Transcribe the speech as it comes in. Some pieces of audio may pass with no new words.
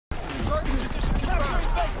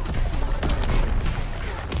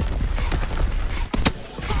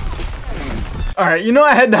Alright, you know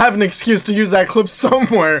I had to have an excuse to use that clip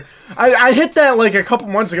somewhere. I hit that like a couple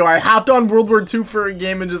months ago. I hopped on World War II for a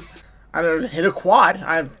game and just, I don't know, hit a quad.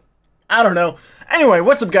 I don't know. Anyway,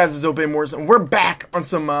 what's up guys, it's Warzone, and we're back on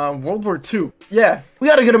some World War II. Yeah, we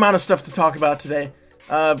got a good amount of stuff to talk about today.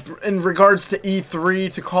 In regards to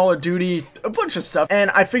E3, to Call of Duty, a bunch of stuff. And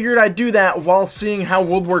I figured I'd do that while seeing how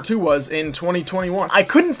World War II was in 2021. I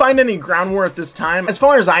couldn't find any ground war at this time. As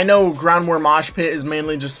far as I know, ground war mosh pit is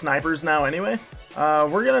mainly just snipers now anyway.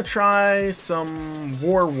 We're gonna try some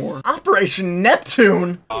war. Operation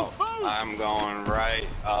Neptune! Oh, I'm going right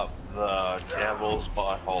up the devil's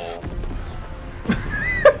butthole.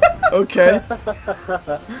 Okay.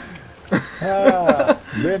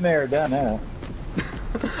 Been there, done that.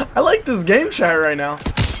 I like this game chat right now.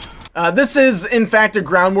 This is, in fact, a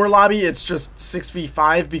ground war lobby. It's just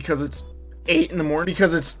 6v5 because it's 8 in the morning.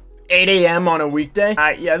 Because it's 8 a.m. on a weekday.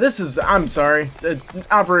 Yeah, this is, I'm sorry.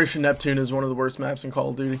 Operation Neptune is one of the worst maps in Call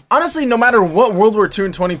of Duty. Honestly, no matter what World War II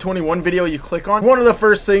in 2021 video you click on, one of the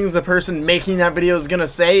first things the person making that video is gonna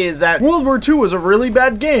say is that World War II was a really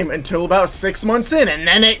bad game until about 6 months in, and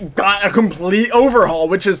then it got a complete overhaul,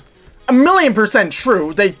 which is 1,000,000%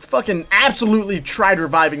 true. They fucking absolutely tried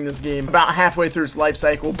reviving this game about halfway through its life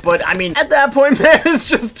cycle, but I mean, at that point, man, it's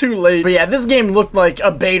just too late. But yeah, this game looked like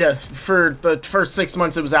a beta for the first 6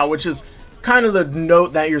 months it was out, which is kind of the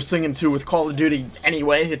note that you're singing to with Call of Duty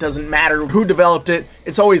anyway. It doesn't matter who developed it.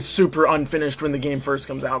 It's always super unfinished when the game first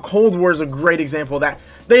comes out. Cold War is a great example of that.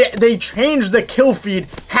 They changed the kill feed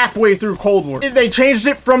halfway through Cold War. They changed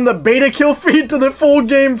it from the beta kill feed to the full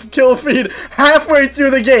game kill feed halfway through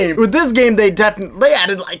the game. With this game, they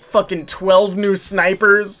added like fucking 12 new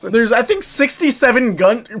snipers. There's, I think, 67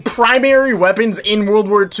 primary weapons in World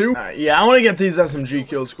War II. Yeah, I want to get these SMG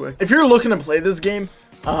kills quick. If you're looking to play this game,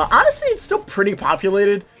 honestly, it's still pretty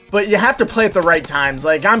populated, but you have to play at the right times.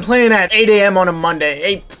 Like, I'm playing at 8 a.m. on a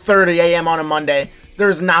Monday, 8:30 a.m. on a Monday.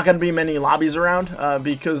 There's not going to be many lobbies around,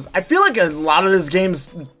 because I feel like a lot of this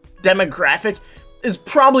game's demographic is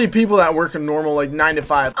probably people that work a normal, like, 9 to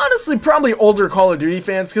 5. Honestly, probably older Call of Duty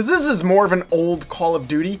fans, because this is more of an old Call of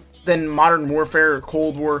Duty than Modern Warfare or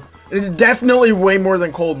Cold War. It's definitely way more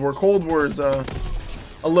than Cold War. Cold War is,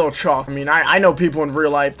 a little chalk. I mean, I know people in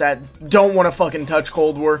real life that don't want to fucking touch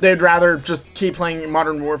Cold War. They'd rather just keep playing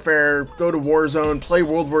Modern Warfare, go to Warzone, play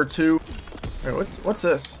World War II. Wait, what's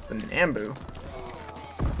this? The Nambu.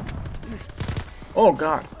 Oh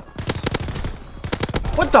god.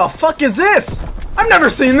 What the fuck is this? I've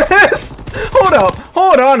never seen this!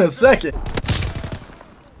 Hold on a second.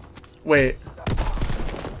 Wait.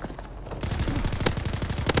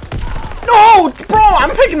 No, bro,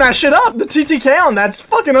 I'm picking that shit up. The TTK on that's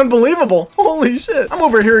fucking unbelievable. Holy shit. I'm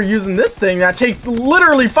over here using this thing that takes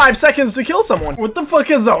literally 5 seconds to kill someone. What the fuck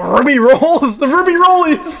is the Ruby Rolls? The Ruby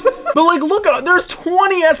Rollies. But like, look, there's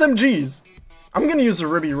 20 SMGs. I'm gonna use the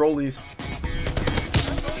Ruby Rollies.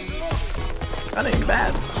 That ain't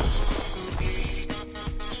bad.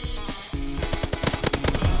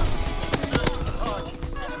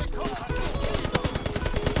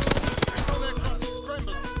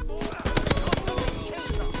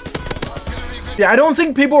 Yeah, I don't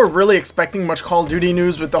think people are really expecting much Call of Duty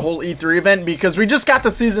news with the whole E3 event because we just got the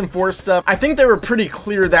Season 4 stuff. I think they were pretty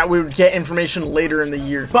clear that we would get information later in the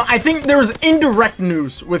year. But I think there was indirect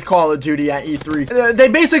news with Call of Duty at E3. They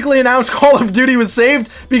basically announced Call of Duty was saved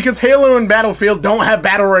because Halo and Battlefield don't have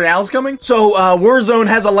Battle Royales coming. So Warzone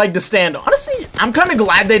has a leg to stand on. Honestly, I'm kind of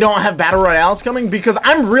glad they don't have Battle Royales coming because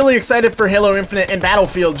I'm really excited for Halo Infinite and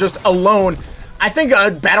Battlefield just alone. I think a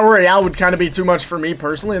Battle Royale would kind of be too much for me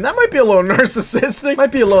personally, and that might be a little narcissistic,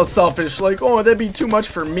 might be a little selfish, like, oh, that'd be too much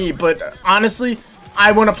for me, but honestly,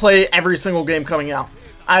 I want to play every single game coming out.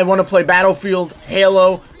 I want to play Battlefield,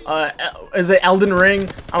 Halo, is it Elden Ring?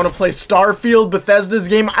 I want to play Starfield, Bethesda's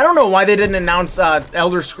game. I don't know why they didn't announce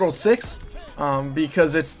Elder Scrolls 6,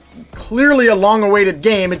 because it's clearly a long-awaited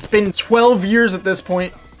game. It's been 12 years at this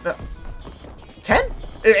point. 10?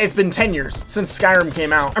 It's been 10 years since Skyrim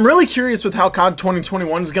came out. I'm really curious with how COD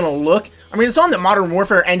 2021 is gonna look. I mean, it's on the Modern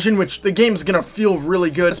Warfare engine, which the game's gonna feel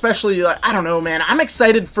really good, especially, like, I don't know, man. I'm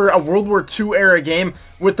excited for a World War II era game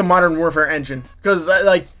with the Modern Warfare engine, because,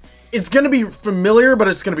 like, it's gonna be familiar, but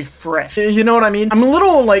it's gonna be fresh. You know what I mean? I'm a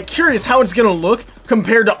little, like, curious how it's gonna look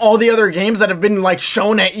compared to all the other games that have been, like,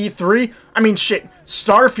 shown at E3. I mean, shit,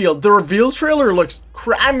 Starfield, the reveal trailer looks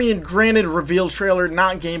I mean, granted, reveal trailer,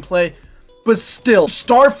 not gameplay. But still,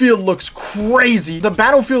 Starfield looks crazy. The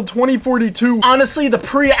Battlefield 2042, honestly, the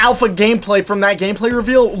pre-alpha gameplay from that gameplay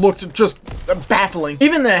reveal looked just baffling.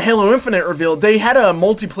 Even the Halo Infinite reveal, they had a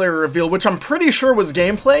multiplayer reveal, which I'm pretty sure was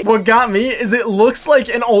gameplay. What got me is it looks like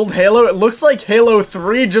an old Halo. It looks like Halo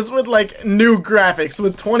 3, just with like new graphics,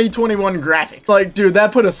 with 2021 graphics. Like, dude,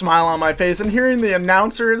 that put a smile on my face. And hearing the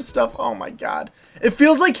announcer and stuff, oh my God. It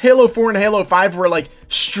feels like Halo 4 and Halo 5 were like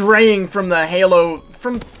straying from the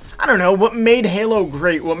I don't know, what made Halo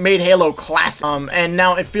great, what made Halo classic. And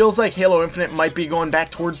now it feels like Halo Infinite might be going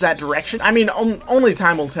back towards that direction. I mean, only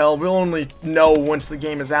time will tell. We'll only know once the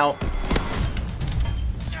game is out.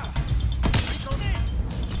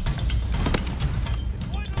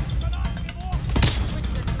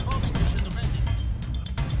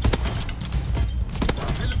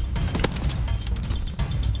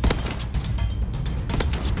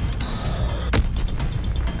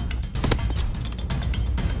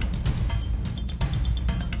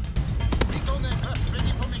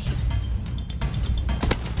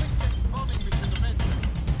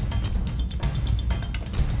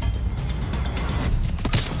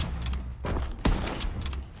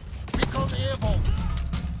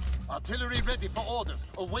 Artillery ready for orders,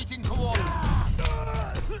 awaiting coordinates.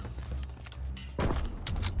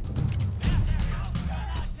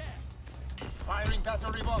 Firing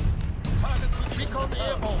battery 1. Target position. Recon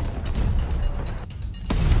airborne.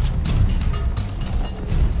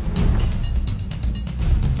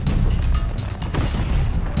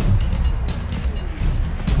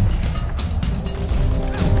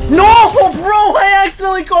 No, bro, I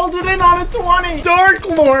accidentally called it in on a 20. Dark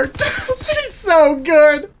Lord, he's so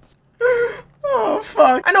good. Oh,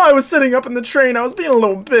 fuck. I know I was sitting up in the train. I was being a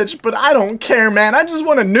little bitch, but I don't care, man. I just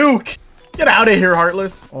want a nuke. Get out of here,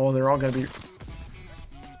 Heartless. Oh, they're all gonna be...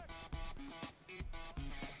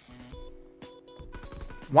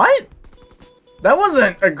 What? That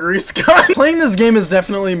wasn't a grease gun. Playing this game is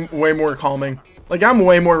definitely way more calming. Like, I'm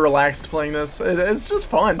way more relaxed playing this. It's just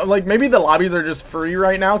fun. Like, maybe the lobbies are just free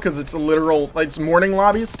right now because it's a literal, like, it's morning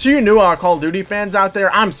lobbies. To you new Call of Duty fans out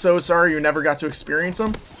there, I'm so sorry you never got to experience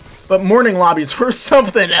them. But morning lobbies were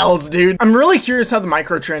something else, dude. I'm really curious how the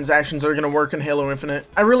microtransactions are gonna work in Halo Infinite.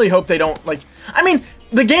 I really hope they don't, like, I mean,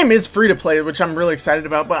 the game is free to play, which I'm really excited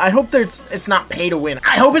about, but I hope that it's not pay to win.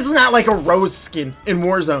 I hope it's not like a Rose skin in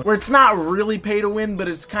Warzone, where it's not really pay to win, but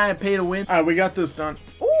it's kind of pay to win. All right, we got this done.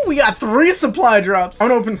 Ooh, we got 3 supply drops. I'm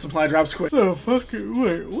gonna open supply drops quick. Oh, fuck,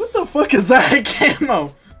 wait, what the fuck is that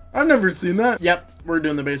camo? I've never seen that. Yep, we're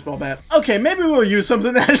doing the baseball bat. Okay, maybe we'll use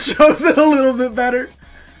something that shows it a little bit better.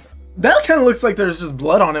 That kind of looks like there's just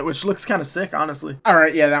blood on it, which looks kind of sick, honestly. All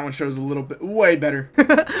right, yeah, that one shows a little bit, way better.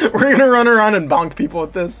 We're gonna run around and bonk people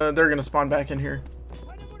with this. They're gonna spawn back in here.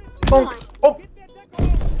 Bonk. Oh.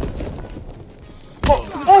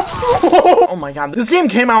 Oh. Oh my God, this game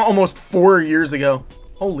came out almost 4 years ago.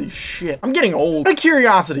 Holy shit, I'm getting old. Out of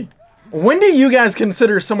curiosity, when do you guys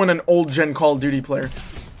consider someone an old gen Call of Duty player?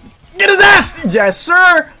 Get his ass! Yes,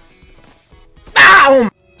 sir! Ow!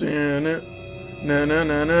 Damn it. No, no,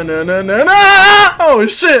 no, no, no, no, no, no! Oh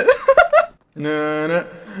shit! No, no,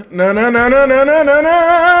 no, no, no, no, no, no, no,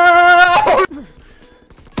 no!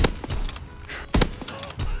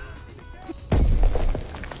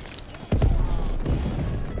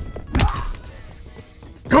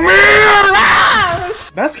 Come here!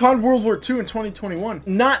 Best COD World War II in 2021.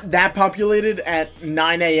 Not that populated at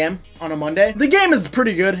 9 AM on a Monday. The game is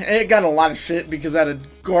pretty good. It got a lot of shit because it had a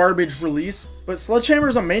garbage release. But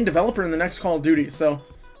Sledgehammer's a main developer in the next Call of Duty, so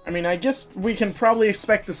I mean, I guess we can probably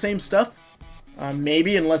expect the same stuff.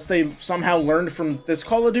 Maybe, unless they somehow learned from this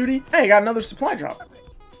Call of Duty. Hey, I got another supply drop.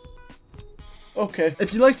 Okay.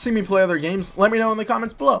 If you'd like to see me play other games, let me know in the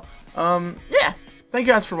comments below. Yeah. Thank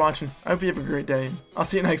you guys for watching. I hope you have a great day. I'll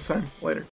see you next time. Later.